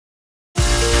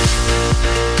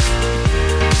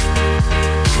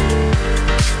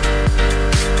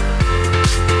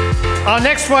Our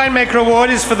next Winemaker Award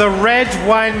is for the Red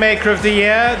Winemaker of the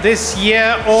Year. This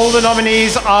year, all the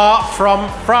nominees are from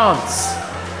France.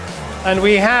 And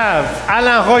we have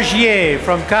Alain Rogier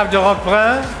from Cave de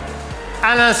Roquebrun,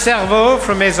 Alain Cerveau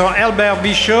from Maison Albert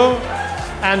Bichot,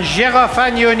 and Gérard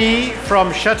Fagnoni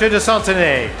from Château de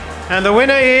Centenay. And the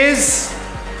winner is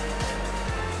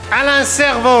Alain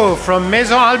Cerveau from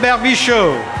Maison Albert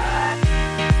Bichot.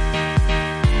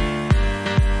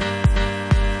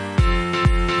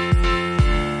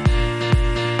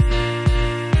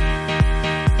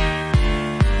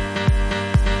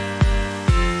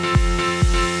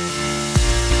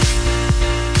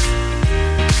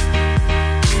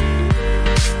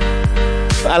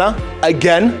 Alain,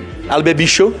 again, Albert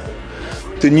Bichot,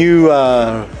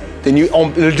 le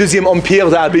deuxième empire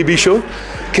d'Albert Bichot.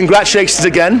 Congratulations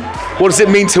again. What does it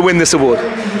mean to win this award?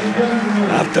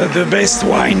 After the best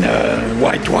wine,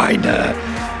 white wine,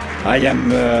 I am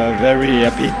very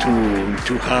happy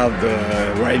to have the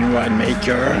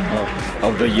winemaker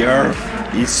of the year.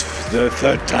 It's the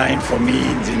third time for me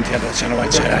in the International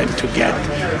Wine Challenge to get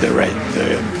the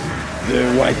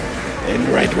white and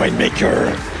red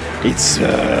winemaker. It's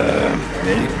a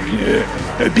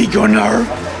big honor,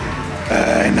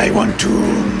 and I want to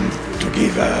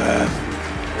give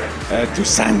to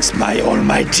thanks all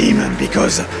my team,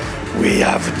 because we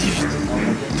have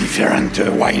different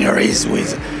wineries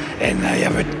and I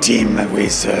have a team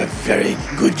with a very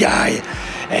good guy,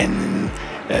 and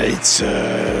it's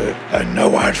an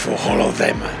award for all of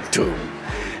them too.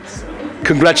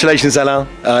 Congratulations, Alain.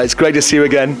 It's great to see you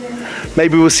again.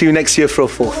 Maybe we'll see you next year for a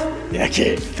fourth.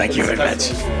 Okay, thank you very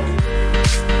much.